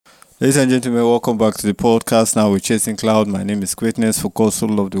Ladies and gentlemen, welcome back to the podcast. Now we're chasing cloud. My name is Greatness. For God so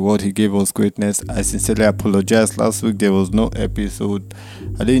loved the world, He gave us greatness. I sincerely apologize. Last week there was no episode.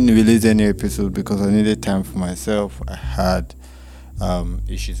 I didn't release any episode because I needed time for myself. I had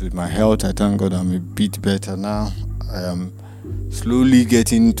issues with my health. I thank God I'm a bit better now. I am slowly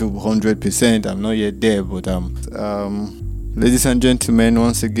getting to 100%. I'm not yet there, but ladies and gentlemen,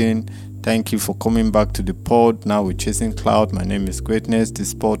 once again, thank you for coming back to the pod. Now we're chasing cloud. My name is Greatness.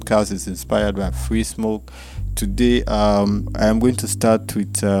 This podcast is inspired by Free Smoke. Today, I am going to start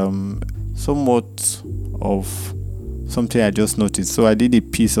with somewhat of something I just noticed. So I did a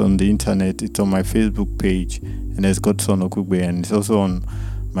piece on the internet. It's on my Facebook page, and it's got Son Okugbe, and it's also on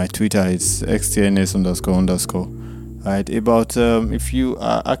my Twitter. It's xtns__. Right, about if you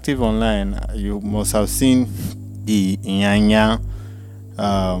are active online, you must have seen the Nyanya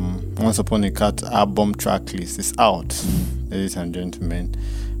Once Upon a Cat album track list. Is out, ladies and gentlemen.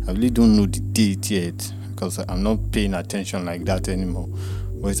 I really don't know the date yet because I'm not paying attention like that anymore,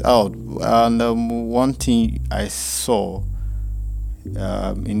 but it's out. And one thing I saw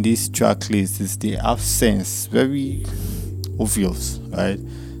in this track list is the absence, very obvious, right,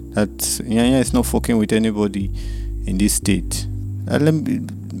 that Nyanya is not fucking with anybody in this state.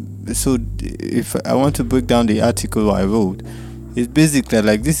 So if I want to break down the article I wrote, it's basically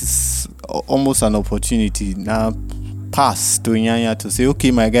like this is almost an opportunity now pass to Nyanya to say,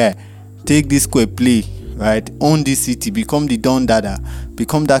 okay, my guy, take this square play, right? Own this city, become the Don Dada,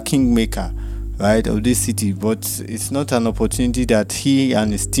 become that kingmaker, right, of this city. But it's not an opportunity that he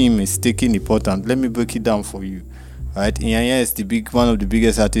and his team is taking important. Let me break it down for you, right? Nyanya is one of the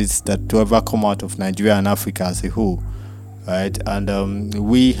biggest artists that to ever come out of Nigeria and Africa as a whole, right? And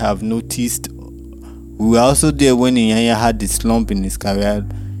we have noticed. We were also there when Nyanya had the slump in his career,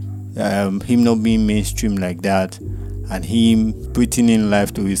 him not being mainstream like that, and him putting in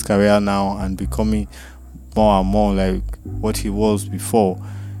life to his career now and becoming more and more like what he was before.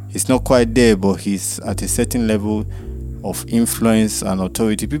 He's not quite there, but he's at a certain level of influence and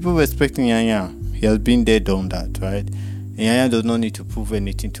authority. People respecting Nyanya. He has been there, done that, right? Nyanya does not need to prove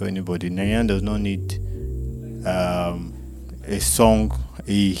anything to anybody. Nyanya does not need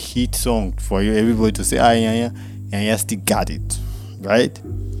a hit song for everybody to say, Nyanya still got it, right?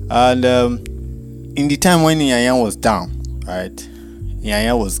 And in the time when Nyanya was down, right,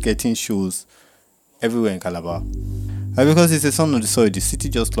 Nyanya was getting shows everywhere in Calabar, right? Because he's a son of the soil. The city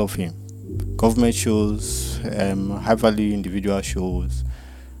just love him. Government shows, high value individual shows,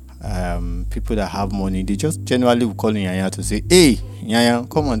 people that have money, they just generally will call Nyanya to say, hey, Nyanya,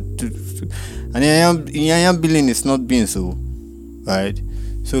 come on. And Nyanya billing is not being so, right?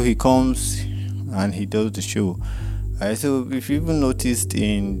 So he comes and he does the show, right? So if you even noticed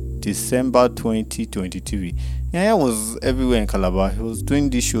in December 2023, Nyanya was everywhere in Calabar. He was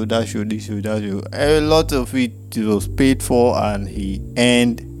doing this show, that show, this show, that show. A lot of it was paid for and he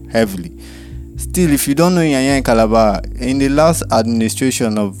earned heavily. Still, if you don't know Nyanya in Calabar, in the last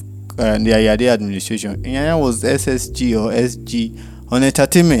administration of the Ayade administration, Nyanya was SSG or SG on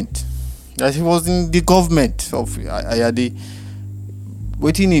entertainment. That he was in the government of Ayade.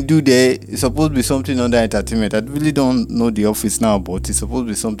 What he do there is supposed to be something under entertainment. I really don't know the office now, but it's supposed to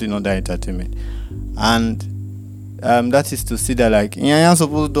be something under entertainment. And that is to see that like Nyanya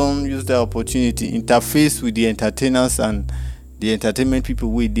supposed don't use the opportunity interface with the entertainers and the entertainment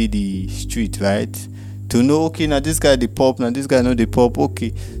people who did the street, right? To know, okay, now this guy the pop, now this guy know the pop,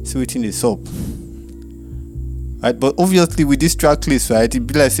 okay, so it's in the soap. Right? But obviously with this track list, right, it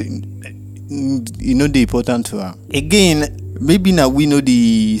be like saying, you know the important to her. Again, maybe now we know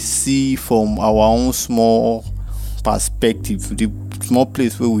the see from our own small perspective, the small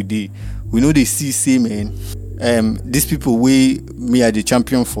place where we did. We know the see same man. These people we me are the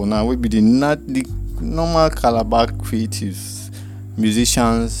champion for now. We be the not the normal Calabar creatives,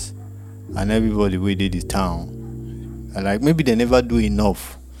 musicians, and everybody we did the town. And like maybe they never do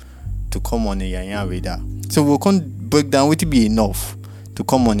enough to come on a Nyanya radar. So we can't break down what to be enough to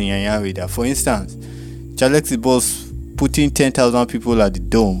come on a Nyanya radar. For instance, Chalex Boss putting 10,000 people at the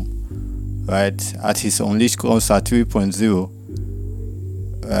Dome, right, at his Unleashed concert 3.0,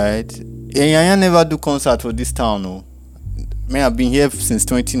 right? Nyanya never do concert for this town, no. Man, I've been here since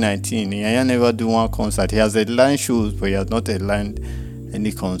 2019. Nyanya never do one concert. He has headline shows, but he has not headlined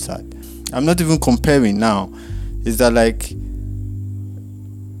any concert. I'm not even comparing now. Is that like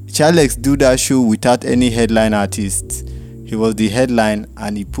Chalex do that show without any headline artists? He was the headline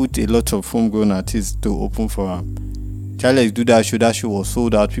and he put a lot of homegrown artists to open for him. Chalex do that show was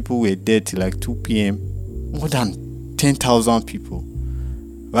sold out. People were there till like 2 p.m. More than 10,000 people,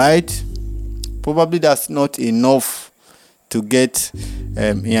 right? Probably that's not enough to get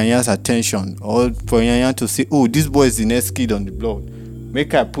Yanya's attention, or for Yanya to say, oh, this boy is the next kid on the block.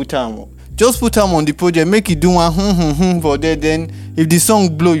 Make I put him, just put him on the project, make it do one for there. Then if the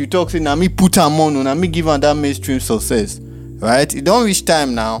song blow, you talk say, now me put him on, now me give him that mainstream success, right? It don't reach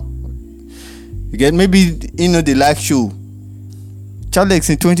time now. You get, maybe they like show. Charlex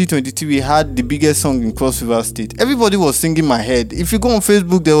in 2023 we had the biggest song in Cross River State. Everybody was singing My Head. If you go on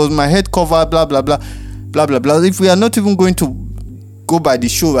Facebook, there was My Head cover, blah blah blah, blah blah blah. If we are not even going to go by the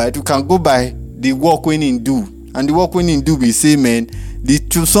show, right, we can go by the work when he do. And the work when he do, we say, man, the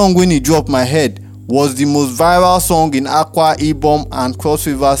song when he dropped My Head was the most viral song in Akwa Ibom and Cross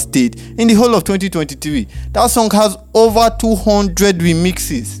River State in the whole of 2023. That song has over 200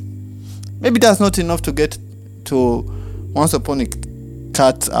 remixes. Maybe that's not enough to get to Once Upon a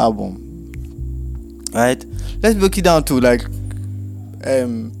Cat album, right? Let's break it down to like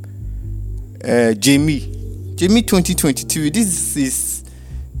Jamie 2023. This is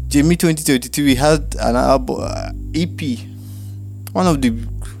Jamie 2023. We had an album, EP, one of the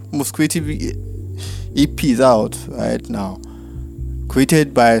most creative EPs out right now,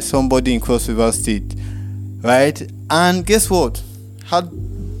 created by somebody in Cross River State, right? And guess what? Had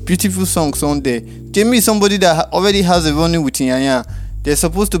beautiful songs on there. Jamie is somebody that already has a running with Yanya. There's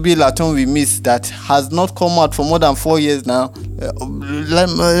supposed to be a Latin remix that has not come out for more than 4 years now. Let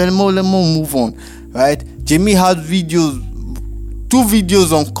me move on, right? Jamie has videos, 2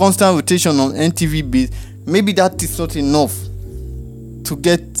 videos on constant rotation on NTV base. Maybe that is not enough to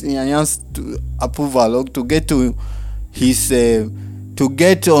get Yanya's approval, or to get to his to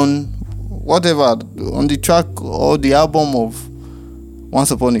get on whatever, on the track or the album of Once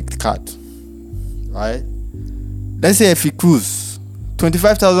Upon a Cat, right? Let's say Effie Cruz.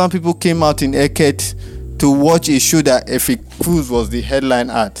 25,000 people came out in Eket to watch a show that Effie Cruz was the headline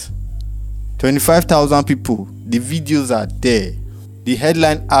at. 25,000 people. The videos are there. The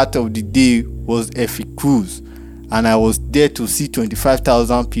headline art of the day was Effie Cruz, and I was there to see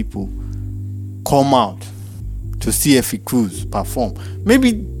 25,000 people come out to see Effie Cruz perform.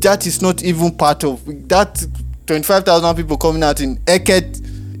 Maybe that is not even part of that. 25,000 people coming out in Eket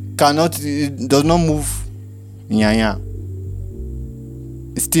does not move Yanya.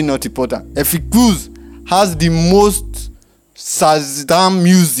 It's still not important. Effie Cruz has the most Shazam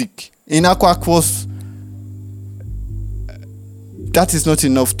music in Aqua Cross. That is not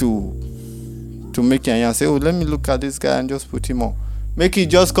enough to make Yanya say, oh, let me look at this guy and just put him on. Make it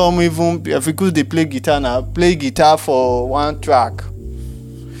just come even Effie Cruz they play guitar now. Play guitar for one track.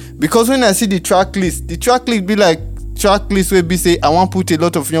 Because when I see the track list be like track list where be say I want to put a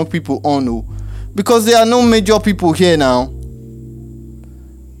lot of young people on, oh, because there are no major people here now,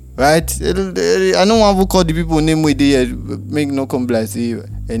 right? I don't want to call the people name where they make no complaint say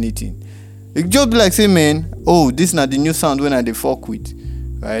anything. It just be like say, man, oh, this is not the new sound when I dey fuck with,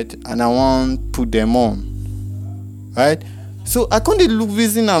 right? And I want to put them on, right? So I can't look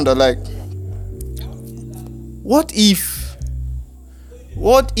busy now. That like, what if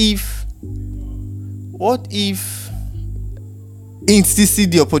in still see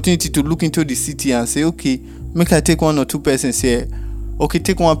the opportunity to look into the city and say, okay, make I take 1 or 2 persons here, okay,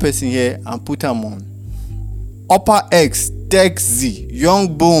 take 1 person here and put them on. Upper X, Dex Z,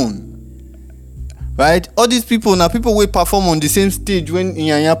 Young Bone, right? All these people now, people will perform on the same stage when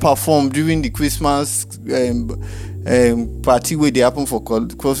Yanya performed during the Christmas party where they happen for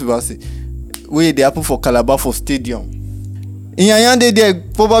Cross River State, where they happen for Calabar for Stadium. In Yanya, they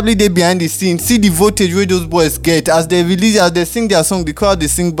probably they behind the scene. See the voltage where those boys get as they release, as they sing their song, the crowd they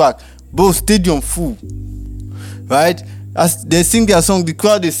sing back. Both stadium full, right? As they sing their song, the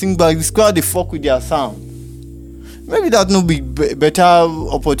crowd they sing back. This crowd they fuck with their sound. Maybe that no be better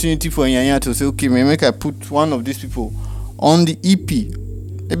opportunity for Yanya to say, okay, make I put one of these people on the EP.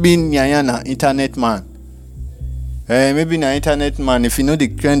 Maybe Yanya na internet man. Maybe na internet man. If you know the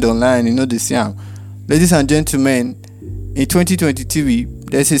trend online, you know the same. Ladies and gentlemen, in 2023,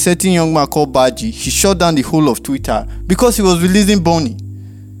 there's a certain young man called Baji. He shut down the whole of Twitter because he was releasing Bonnie.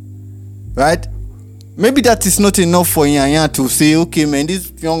 Right? Maybe that is not enough for Yanya to say, okay, man,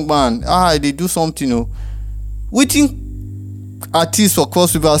 this young man, they do something, you know. What think artists for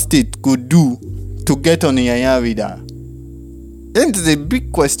Cross River State could do to get on the Yanya radar? Then it's a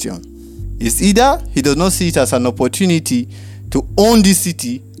big question. It's either he does not see it as an opportunity to own this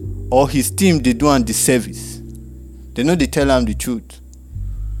city, or his team, they do a disservice. They know they tell him the truth,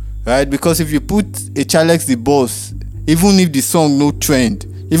 right? Because if you put a Charlex the boss, even if the song no trend,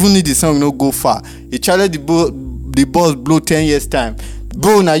 even if the song no go far, a Charlex the boss blow 10 years time,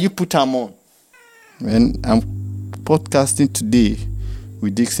 bro, now you put him on. Man, I'm podcasting today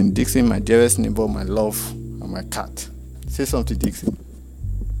with Dixon, my dearest neighbor, my love, and my cat. Say something, Dixon.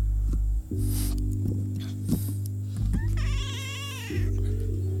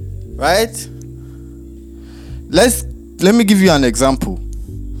 Right? Let me give you an example.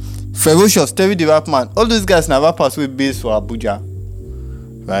 Ferocious, Terry the Rapman, all those guys never pass with base for Abuja.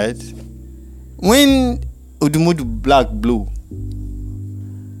 Right? When Odumodu Black blow,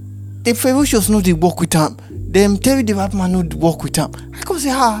 the Ferocious know they work with him. Them Terry the Rapman know they work with him. I come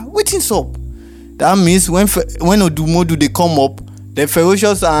say, waiting's up. That means when Odumodu they come up, the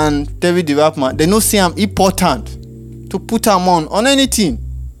Ferocious and Terry the Rapman, they no see him important to put him on anything.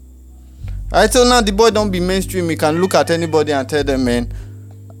 Right, so now the boy don't be mainstream. He can look at anybody and tell them, man,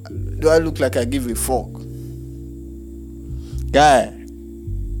 do I look like I give a fuck? Guy,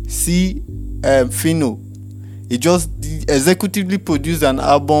 see Fino. He just executively produced an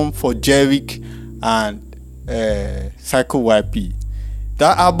album for Jerick and Psycho YP.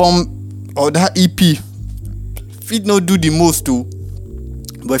 That album or that EP fit not do the most too.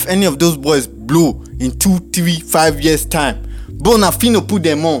 But if any of those boys blow in 2, 3, 5 years time, Bona Fino put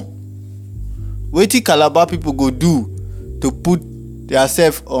them on. Wetin Calabar people go do to put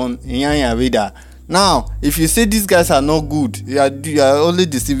themselves on Nyanya radar? Now, if you say these guys are not good, you are only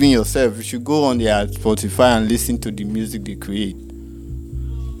deceiving yourself. You should go on their Spotify and listen to the music they create.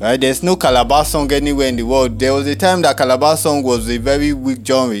 Right? There's no Calabar song anywhere in the world. There was a time that Calabar song was a very weak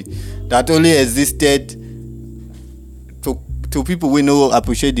genre that only existed to people we know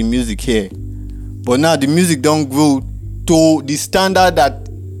appreciate the music here. But now the music don't grow to the standard that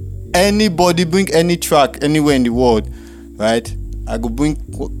anybody bring any track anywhere in the world, right? I go bring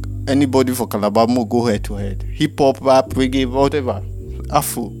anybody for Calabar, go head to head. Hip hop, rap, reggae, whatever,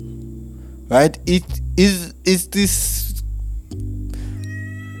 Afro, right? It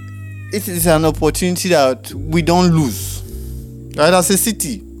is an opportunity that we don't lose, right? As a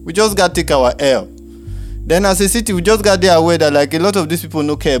city, we just gotta take our L. Then as a city, we just gotta be aware that like a lot of these people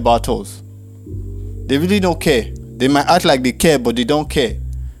don't care about us. They really don't care. They might act like they care, but they don't care.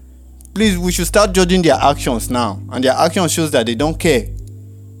 Please, we should start judging their actions now, and their actions shows that they don't care.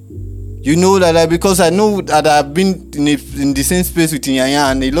 You know that, like, because I know that I've been in the same space with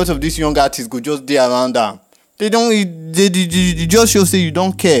Nyanya, and a lot of these young artists go just there around them. They just show say you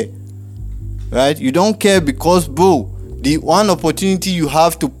don't care, right? You don't care because, bro, the one opportunity you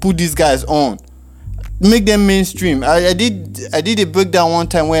have to put these guys on, make them mainstream. I did a breakdown one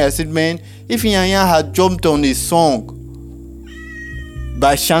time where I said, man, if Nyanya had jumped on a song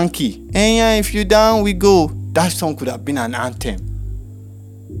by Shanky, and yeah, if you down, we go. That song could have been an anthem,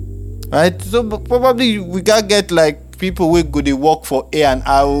 right? So probably we gotta get like people who go they work for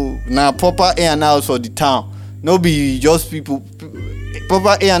A&R, now proper A&R for the town. No be just people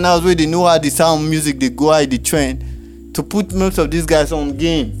proper A&R where they know how the sound music they go how the trend to put most of these guys on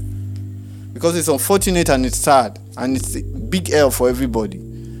game, because it's unfortunate and it's sad and it's a big L for everybody,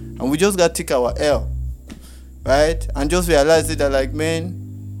 and we just gotta take our L. Right? And just realize it that like, man,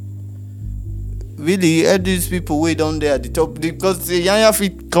 really all these people way down there at the top, because the Nyanya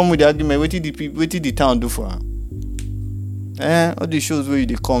fit come with the argument, what did the town do for her? All the shows where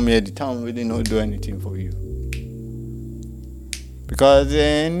they come here, the town really not do anything for you. Because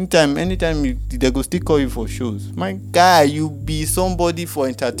anytime they go still call you for shows. My guy, you be somebody for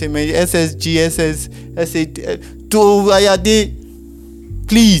entertainment, SSG, SS8, to Ayade,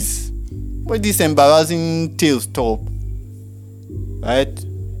 please. Why this embarrassing tale stop? Right?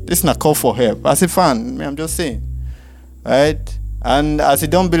 This is not call for help. As a fan, I'm just saying. Right? And as it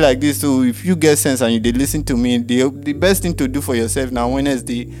don't be like this, so if you get sense and you listen to me, the best thing to do for yourself now,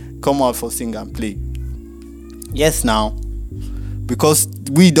 Wednesday, come out for sing and play. Yes, now. Because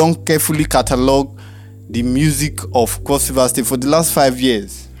we don't carefully catalog the music of Cross River State for the last 5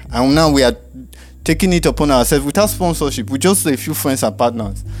 years. And now we are taking it upon ourselves without sponsorship, with just a few friends and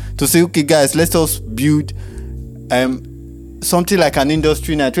partners, to say, okay guys, let us build something like an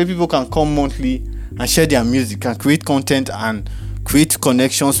industry night where people can come monthly and share their music and create content and create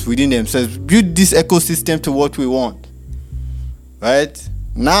connections within themselves, build this ecosystem to what we want. Right?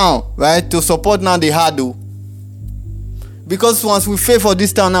 Now, right, to support now the hard though. Because once we fail for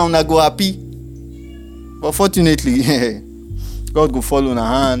this town now, I go happy. But fortunately, God go follow in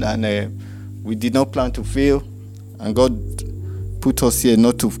our hand, and we did not plan to fail, and God put us here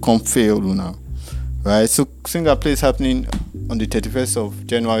not to come fail now. Right? So Singer Play is happening on the 31st of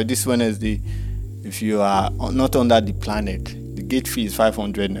January, this Wednesday. If you are not under the planet, the gate fee is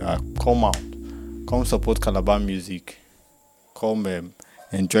 500 naira. Come out. Come support Calabar music. Come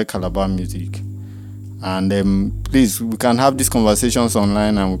enjoy Calabar music. And please, we can have these conversations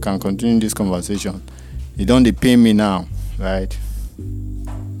online, and we can continue this conversation. You don't pay me now, right?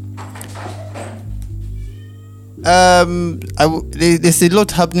 There's a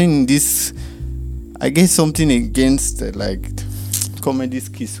lot happening in this. I guess something against like comedy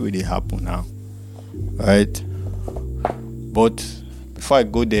skits where they happen now, right? But before I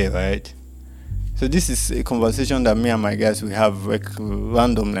go there, right? So this is a conversation that me and my guys we have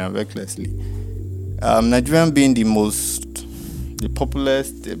randomly and recklessly. Nigeria being the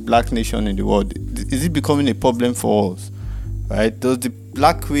populous black nation in the world, is it becoming a problem for us? Right? Does the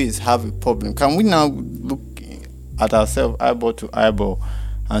black race have a problem? Can we now look at ourselves eyeball to eyeball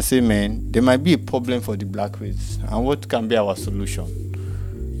and say, man, there might be a problem for the black race, and what can be our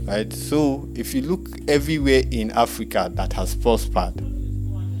solution? Right? So if you look everywhere in Africa that has prospered,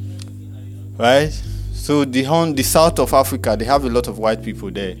 right? So the south of Africa, they have a lot of white people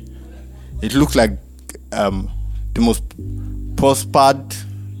there. It looks like the most prospered,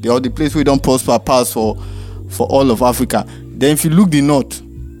 the place where don't prosper pass for all of Africa. Then if you look the north,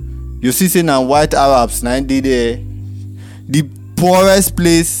 you see say now white Arabs now the poorest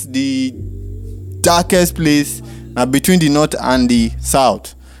place, the darkest place now between the north and the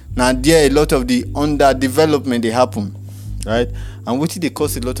south. Now there a lot of the underdevelopment they happen, right? And what they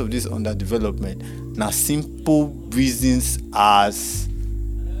cause a lot of this underdevelopment? Now simple reasons as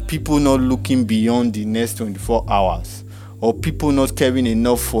people not looking beyond the next 24 hours, or people not caring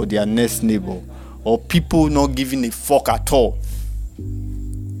enough for their next neighbor, or people not giving a fuck at all,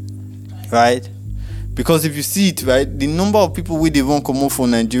 right? Because if you see it, right, the number of people where they won't come out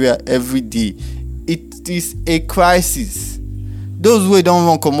from Nigeria every day, it is a crisis. Those who don't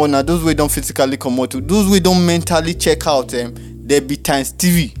want to come out now, those who don't physically come out, those who don't mentally check out there be times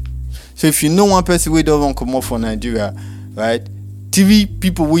TV. So if you know one person who don't want to come out from Nigeria, right, TV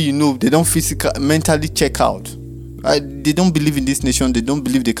people who you know, they don't mentally check out. Right? They don't believe in this nation. They don't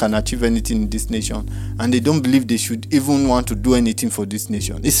believe they can achieve anything in this nation, and they don't believe they should even want to do anything for this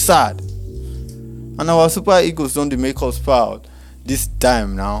nation. It's sad. And our super egos don't make us proud this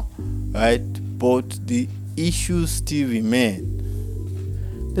time now, right? But the issues still remain.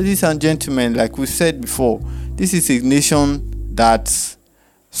 Ladies and gentlemen, like we said before, this is a nation that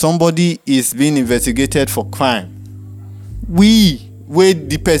somebody is being investigated for crime. Where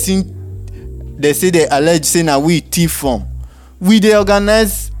the person they say they allege say now we thief from, they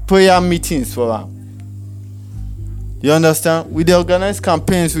organize prayer meetings for them. You understand? We they organize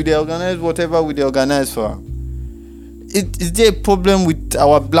campaigns, we they organize whatever we they organize for them. Is there a problem with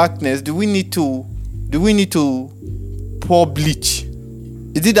our blackness? Do we need to pour bleach?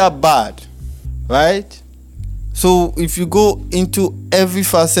 Is it that bad? Right? So if you go into every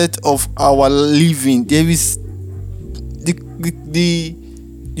facet of our living, there is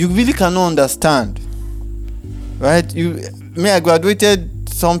you really cannot understand, right? I graduated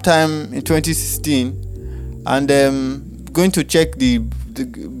sometime in 2016, and going to check the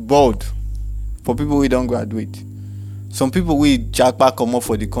board for people who don't graduate. Some people we jack back come up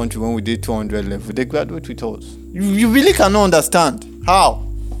for the country when we did 200 level, they graduate with us. You really cannot understand how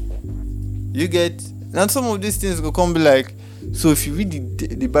you get. And some of these things will come be like, so if you read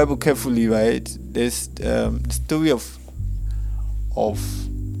the Bible carefully, right, there's the story of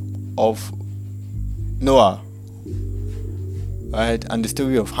Noah, right, and the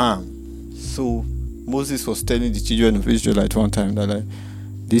story of Ham. So Moses was telling the children of Israelites one time that like,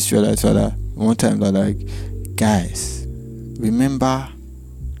 the Israelites were like, one time that like, guys, remember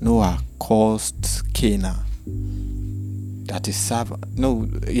Noah caused Canaan, that is servant. No,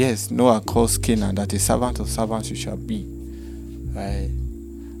 yes, Noah caused Canaan, that is servant of servants you shall be, right?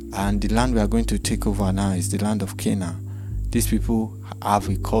 And the land we are going to take over now is the land of Canaan. These people have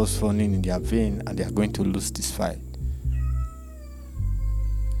a cause running in their vein, and they are going to lose this fight.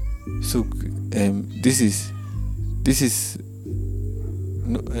 So this is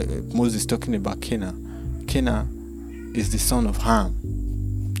Moses talking about Canaan. Canaan is the son of Ham.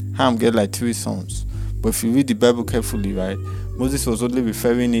 Ham get like 3 sons, but if you read the Bible carefully, right, Moses was only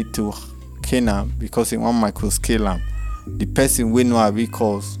referring it to Canaan because he want microscale Ham. The person we know we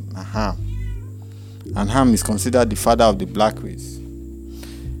calls Ham. And Ham is considered the father of the black race.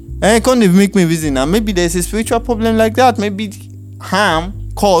 And it can't even make me reason now. Maybe there's a spiritual problem like that. Maybe Ham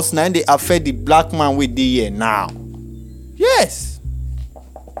cause now they affect the black man with the here now. Yes.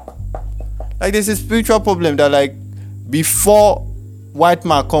 Like there's a spiritual problem that like before white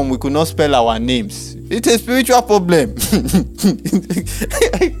man come, we could not spell our names. It's a spiritual problem.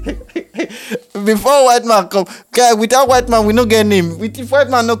 Before white man come, guy, without white man we no get name. If white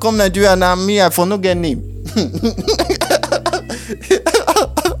man no come Nigeria now, me I for no get name.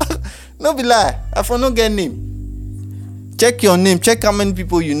 No be lie, I for no get name. Check your name, check how many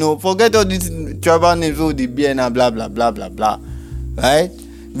people you know. Forget all these tribal names, all the BN and blah blah blah blah blah. Right?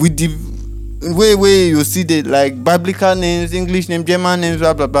 With the way you see the like biblical names, English names, German names,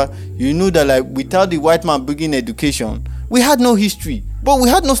 blah blah blah, you know that like without the white man bringing education, we had no history, but we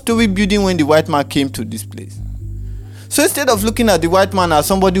had no story building when the white man came to this place. So instead of looking at the white man as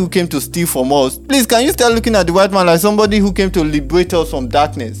somebody who came to steal from us, please can you start looking at the white man like somebody who came to liberate us from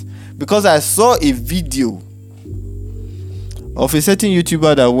darkness? Because I saw a video of a certain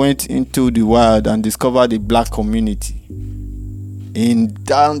YouTuber that went into the wild and discovered a black community in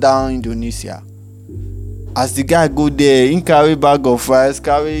down Indonesia. As the guy go there, he carry bag of rice,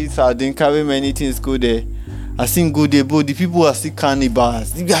 carry sardine, carry many things, go there. I seen go there, but the people are still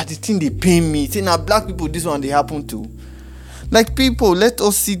cannibals. The thing they pay me. Say now black people, this one they happen to. Like people, let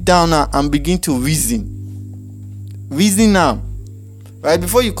us sit down and begin to reason. Reason now. Right?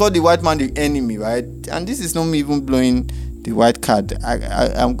 Before you call the white man the enemy, right? And this is not me even blowing the white card.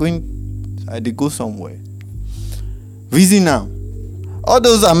 I'm going, they go somewhere. Reason now. All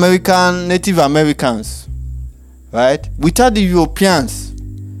those Native Americans, right? Without the Europeans,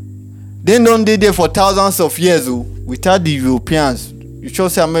 they don't dey there for thousands of years. Without the Europeans, you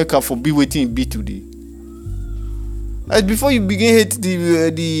should say America for be waiting it be today. Like before you begin hate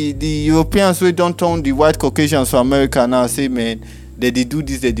the Europeans who don't turn the white Caucasians for America now, say man, they do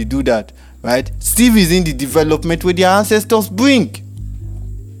this, they do that, right? Steve is in the development where their ancestors bring,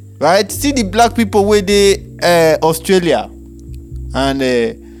 right? See the black people where they Australia and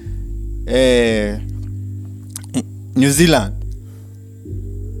New Zealand.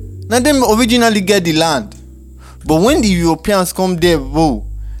 Now them originally get the land, but when the Europeans come there, bro,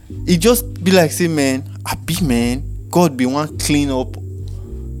 it just be like say man, God be one clean up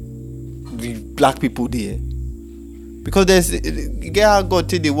the black people there. Because there's get how God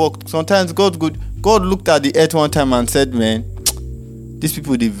take the work. Sometimes God looked at the earth one time and said, man, these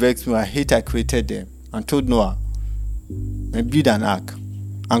people they vex me. I hate I created them. And told Noah, man, build an ark.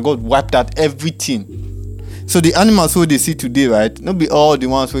 And God wiped out everything. So the animals who they see today, right? Not be all the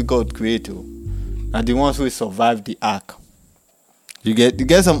ones who God created, and the ones who survived the ark. You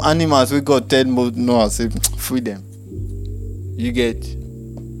get some animals who God tell Noah, say, free them. You get.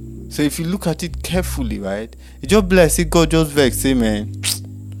 So if you look at it carefully, right, it just be like say God just vex, say man,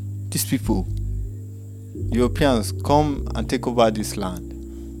 these people, Europeans, come and take over this land.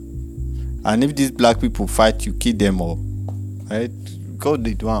 And if these black people fight you, kill them all. Right? God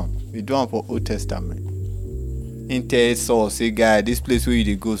they do am for Old Testament. In tell Saul, say guy, this place where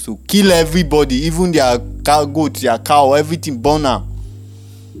they go, so kill everybody, even their cow, goat, their cow, everything, burn them.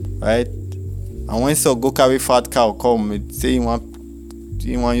 Right? And when Saul go carry fat cow come, say he want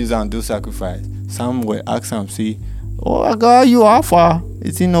use and do sacrifice. Samuel ask him, say, oh God, you are far.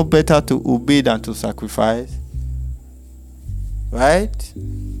 Is it not better to obey than to sacrifice? Right?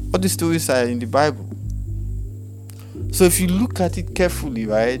 All the stories are in the Bible. So if you look at it carefully,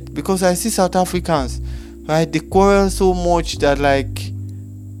 right? Because I see South Africans, right? They quarrel so much that like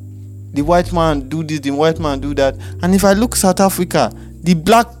the white man do this, the white man do that. And if I look South Africa, the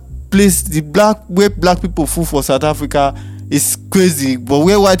black where black people full for South Africa is crazy, but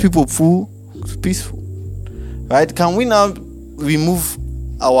where white people full, it's peaceful. Right? Can we now remove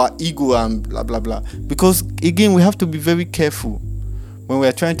our ego and blah blah blah? Because again, we have to be very careful when we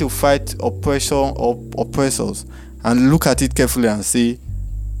are trying to fight oppression or oppressors, and look at it carefully and say,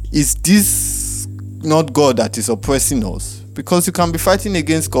 is this not God that is oppressing us? Because you can be fighting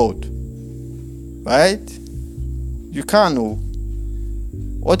against God, right? You can't know.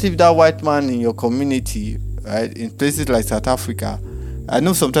 What if that white man in your community, right, in places like South Africa, I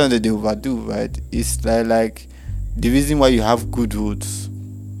know sometimes that they overdo, right? It's like the reason why you have good roads,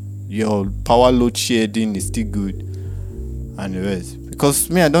 your power load shedding is still good, and the rest. Because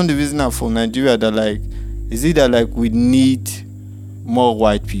me, I don't the reason for Nigeria that like, is it that like we need more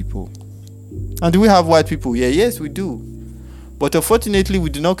white people? And do we have white people here? Yes, we do. But unfortunately, we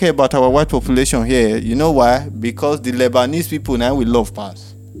do not care about our white population here. You know why? Because the Lebanese people now we love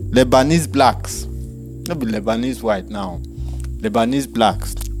pass. Lebanese blacks. Not be Lebanese white now. Lebanese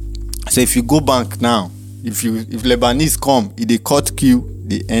blacks. So if you go bank now, if Lebanese come, if they cut queue,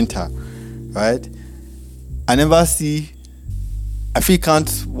 they enter. Right? I never see, I feel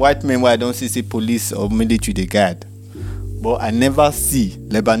count white men where I don't see police or military they guide. But I never see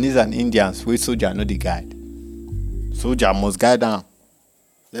Lebanese and Indians where soldier not the guide. Soldier must guide them.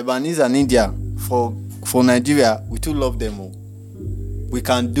 Lebanese and India for Nigeria, we too love them all. We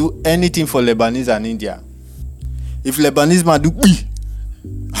can do anything for Lebanese and India. If Lebanese man do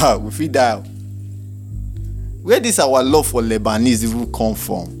we feel die. Where this our love for Lebanese even come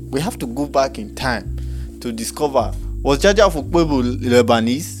from? We have to go back in time to discover, was Jaja Fukwebu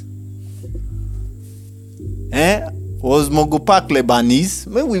Lebanese? Was Mogo Park Lebanese?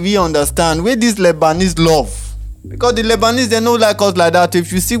 When we really understand where this Lebanese love. Because the Lebanese, they don't like us like that.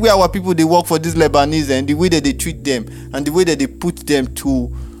 If you see where our people, they work for these Lebanese and the way that they treat them and the way that they put them to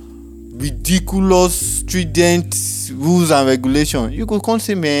ridiculous, stringent rules and regulations, you could come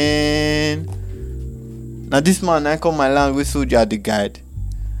say, man, now this man, I call my land, we soldier the guide.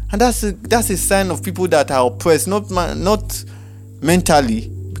 And that's a sign of people that are oppressed, not mentally,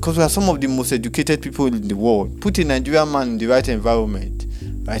 because we are some of the most educated people in the world. Put a Nigerian man in the right environment,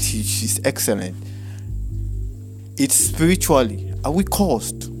 right? She's excellent. It's spiritually. Are we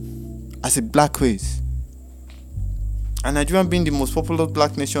cursed as a black race? And Nigeria being the most popular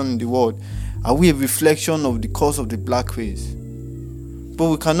black nation in the world, are we a reflection of the cause of the black race? But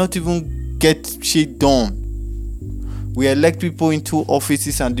we cannot even get shit done. We elect people into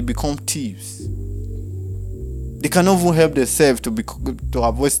offices and they become thieves. They cannot even help themselves to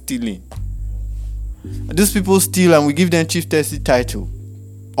avoid stealing. And those people steal and we give them chieftaincy title,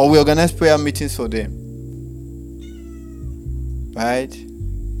 or we organize prayer meetings for them. Right?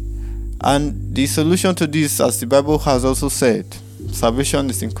 And the solution to this, as the Bible has also said, salvation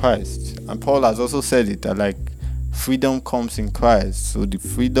is in Christ. And Paul has also said it, that like freedom comes in Christ. So the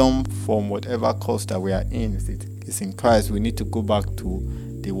freedom from whatever cause that we are in is in Christ. We need to go back to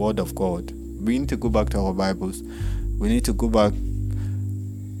the Word of God. We need to go back to our Bibles. We need to go back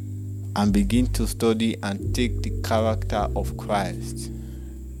and begin to study and take the character of Christ,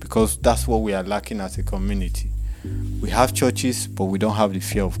 because that's what we are lacking as a community. We have churches, but we don't have the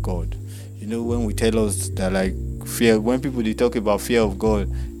fear of God. You know, when we tell us that like fear, when people they talk about fear of God,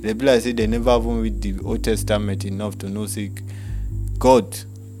 they be like say they never even read the Old Testament enough to know say God,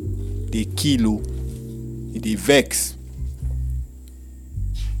 they kill, they vex.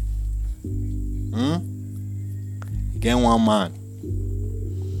 Again, one man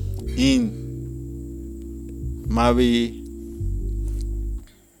in marry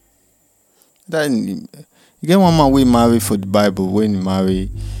that. You get one man we marry for the Bible when he marry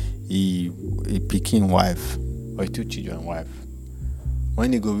a picking wife or a 2 children wife.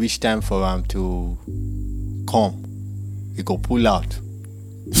 When he go reach time for him to come, he go pull out.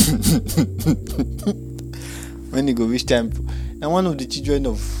 When he go reach time, now one of the children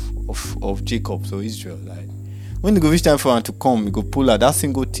of Jacob, so Israel, right? When he go reach time for him to come, he go pull out. That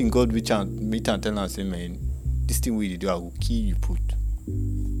single thing God reach and meet and tell him, say, man, this thing we do, I will kill you put.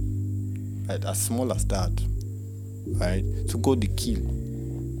 Right? As small as that. Right? So God the kill.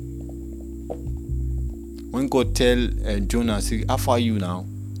 When God tell Jonah, say, how far are you now?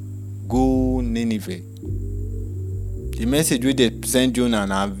 Go Nineveh. The message where they send Jonah,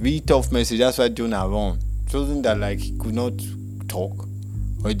 and a very tough message, that's why Jonah run. It wasn't that like he could not talk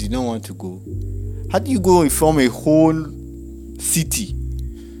or he did not want to go. How do you go from a whole city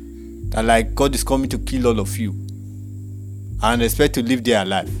that like God is coming to kill all of you and expect to live there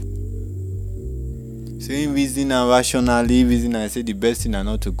alive? Saying reason and rationally reason, I say the best thing are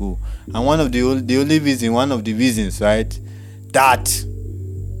not to go. And one of the only reason, one of the reasons, right, that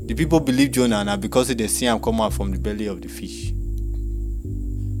the people believe Jonah now because they see him come out from the belly of the fish.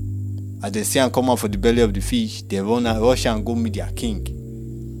 As they see him come out from the belly of the fish, they run and rush and go meet their king.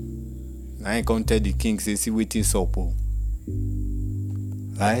 Now I come tell the king, say, see waiting up.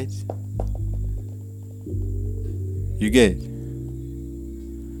 Right? You get?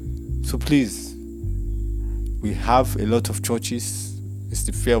 So please, we have a lot of churches. It's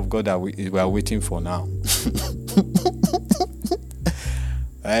the fear of God that we are waiting for now.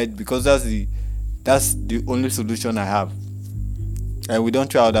 Right? Because that's the only solution I have. And we don't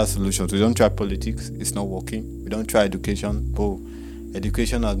try other solutions. We don't try politics. It's not working. We don't try education. But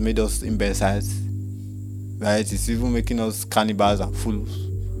education has made us imbeciles. Right? It's even making us cannibals and fools.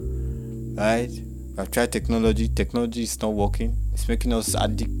 Right? We have tried technology. Technology is not working. It's making us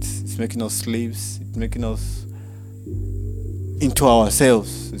addicts. It's making us slaves. It's making us into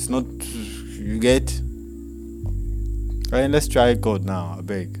ourselves. It's not, you get? Right? Let's try God now, I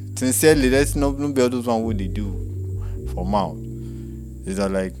beg. Sincerely, let's not be all those one what they do for mouth. Is that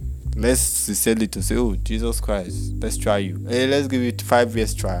like, let's sincerely to say, oh, Jesus Christ, let's try you. Hey, let's give it 5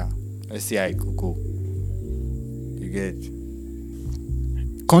 years trial. Let's see how it could go. You get?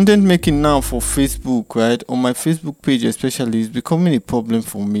 Content making now for Facebook, right? On my Facebook page especially, is becoming a problem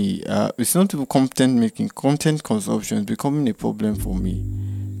for me. It's not even content making, content consumption is becoming a problem for me.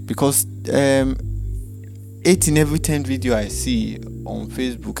 Because 8 in every 10 video I see on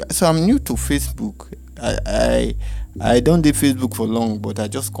Facebook. So I'm new to Facebook. I don't do Facebook for long, but I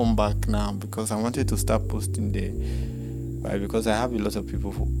just come back now because I wanted to start posting there. Right? Because I have a lot of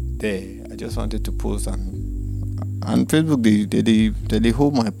people there. I just wanted to post, and Facebook they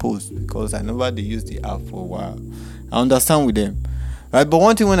hold my post because I never they use the app for a while. I understand with them. Right, but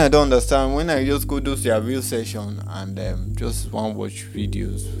one thing when I don't understand, when I just go to their real session and just want to watch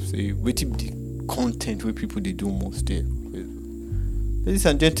videos, say waiting the content where people they do most there. Ladies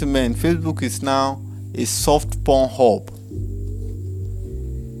and gentlemen, Facebook is now a soft porn hub.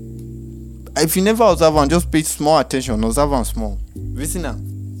 If you never observe and just pay small attention, observe and small. Listen now.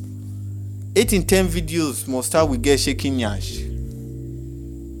 8 in 10 videos must start with girl shaking yash.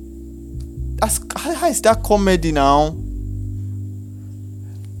 How is that comedy now?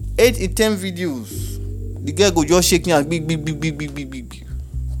 8 in 10 videos, the girl go just shaking yash, big.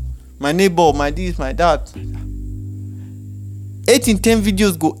 My neighbor, my this, my that. 8 in 10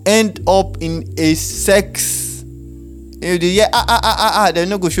 videos go end up in a sex. They hear they're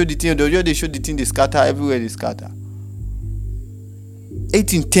not gonna show the thing. They show the thing. They scatter everywhere. They scatter.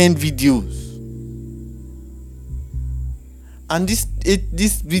 8 in 10 videos, and these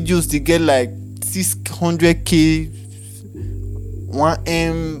videos they get like 600k,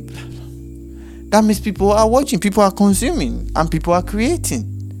 1M. That means people are watching, people are consuming, and people are creating.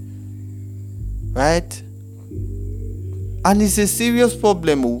 Right? And it's a serious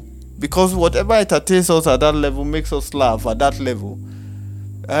problem, because whatever entertains us at that level, makes us laugh at that level,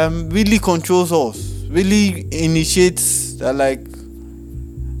 really controls us, really initiates that, like,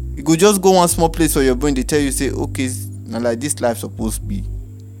 you could just go one small place for your brain, they tell you, say, okay, now like this life supposed to be,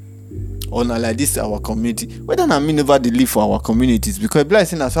 or now like this our community. Whether I mean over the live for our communities, because like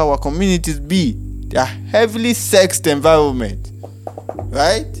saying that's how our communities be. They are heavily sexed environment,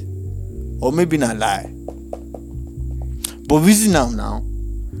 right? Or maybe not lie. But reason now,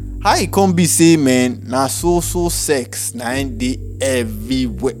 how it can't be say, man, now so sex 9 day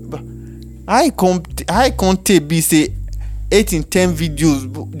everywhere. How it can't be say 8 in 10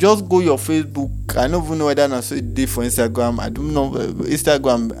 videos. Just go your Facebook. I don't even know whether that's so day for Instagram. I don't know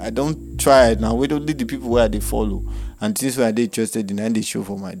Instagram. I don't try it now. We don't lead the people where they follow and things where they interested in, and they show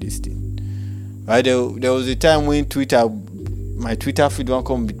for my destiny. Right? There was a time when my Twitter feed won't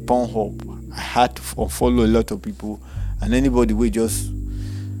come with Pornhub. I had to unfollow a lot of people, and anybody we just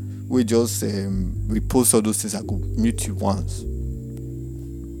repost all those things, I could mute you once.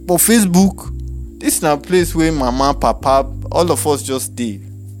 But Facebook, this is a place where mama, papa, all of us just stay.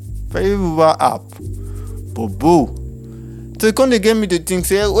 Very rural app. But boo. So you can't get me the thing,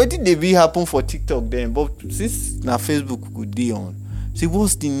 say, what did they be happen for TikTok then? But since now Facebook could be on, see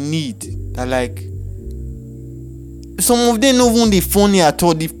what's the need? That like some of them not even the funny at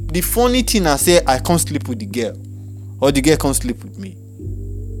all. The funny thing I say, I can't sleep with the girl, or the girl can't sleep with me.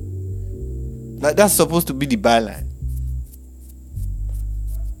 Like that's supposed to be the byline,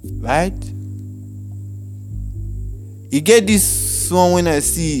 right? You get this one when I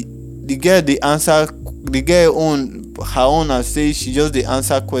see the girl, the girl on her own, I say she just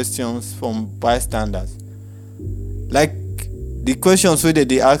answer questions from bystanders. Like the questions where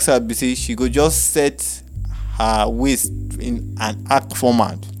they ask her, be say she go just set her waist in an act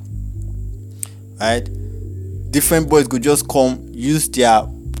format, right? Different boys go just come, use their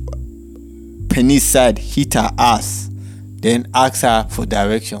penis side, hit her ass, then ask her for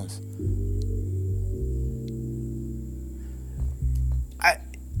directions.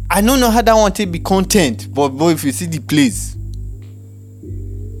 I don't know how that one to be content, but boy, if you see the place,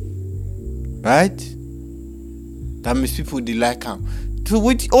 right? That means people they like them. So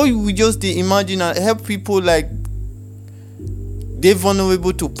we just imagine and help people like they're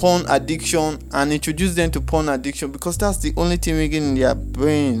vulnerable to porn addiction and introduce them to porn addiction, because that's the only thing we get in their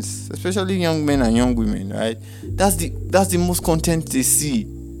brains, especially young men and young women, right? That's the most content they see.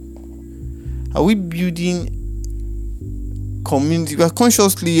 Are we building community? We are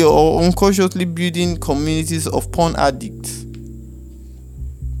consciously or unconsciously building communities of porn addicts,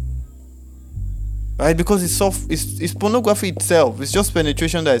 right? Because it's pornography itself. It's just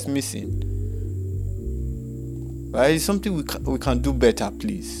penetration that is missing, right? It's something we can do better,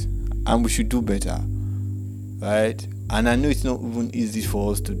 please, and we should do better, right? And I know it's not even easy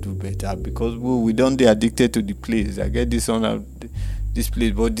for us to do better, because we don't get addicted to the place. I get this on this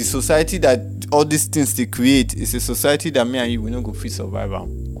place, but the society that all these things they create is a society that me and you we not go fit survive am.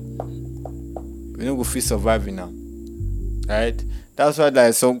 We not go fit surviving now, right? That's why there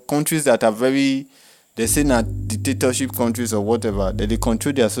are some countries that are very, they say na dictatorship countries or whatever, that they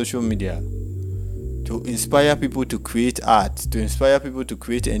control their social media to inspire people to create art, to inspire people to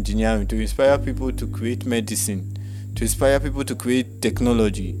create engineering, to inspire people to create medicine, to inspire people to create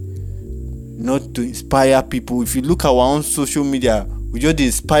technology, not to inspire people. If you look at our own social media, we just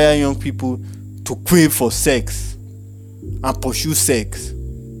inspire young people to crave for sex and pursue sex.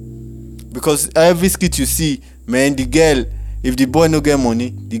 Because every skit you see, man, the girl, if the boy no get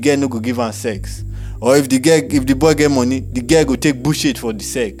money, the girl no go give her sex. Or if the boy get money, the girl go take bullshit for the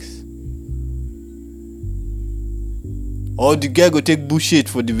sex. Or the girl go take bullshit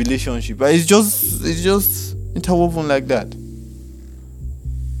for the relationship. But it's just interwoven like that.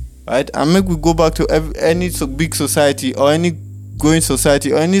 Right? And make we go back to any big society or any growing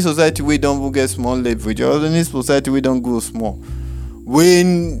society or any society where don't get small leverage or any society where don't grow small.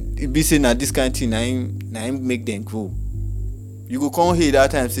 When it be saying that this kind of thing, I make them grow. You go come here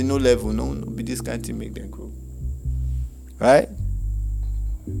that time say no level, no be this kind of thing make them grow. Right?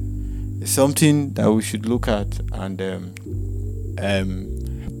 It's something that we should look at and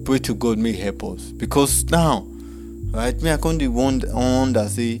pray to God may help us. Because now, right, me I can't the one that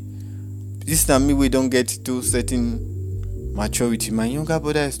say this time me we don't get to certain maturity. My younger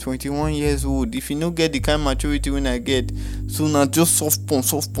brother is 21 years old. If you don't get the kind of maturity when I get, so now just soft porn.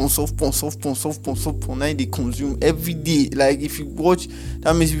 Now they consume every day. Like if you watch,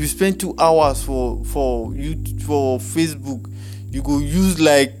 that means if you spend 2 hours for Facebook, you go use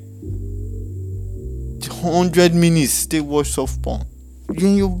like 100 minutes to watch soft porn.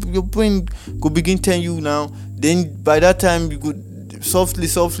 Your brain go begin telling you now. Then by that time you go softly.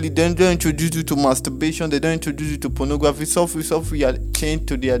 Then they don't introduce you to masturbation. They don't introduce you to pornography. Softly, you are chained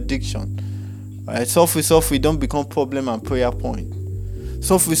to the addiction. Right? Softly, don't become problem and prayer point.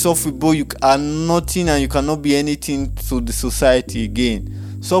 Softly, bro, you are nothing and you cannot be anything to the society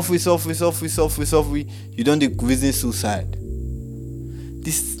again. Softly, you don't reason suicide.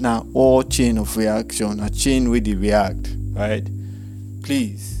 This is now all chain of reaction, a chain where they react, right?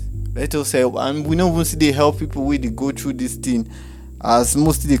 Please, let us help. And we don't even see they help people where they go through this thing, as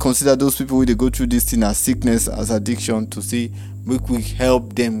mostly they consider those people where they go through this thing as sickness, as addiction, to see we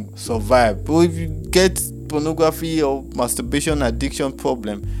help them survive. But if you get pornography or masturbation addiction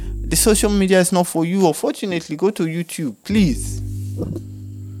problem, the social media is not for you. Unfortunately, go to YouTube, please.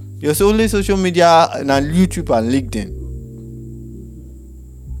 Your only social media and YouTube and LinkedIn.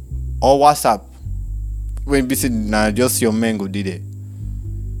 Or WhatsApp. When be said now just your man go did it.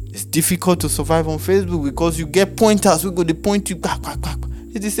 It's difficult to survive on Facebook because you get pointers. We go they point you back.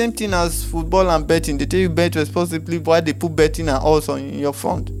 It's the same thing as football and betting. They tell you bet responsibly, but they put betting and also in your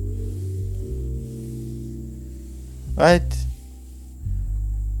front. Right?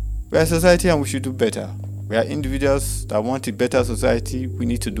 We are a society and we should do better. We are individuals that want a better society. We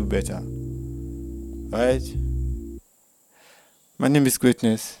need to do better. Right? My name is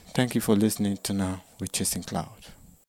Greatness. Thank you for listening to Now with Chasing Cloud.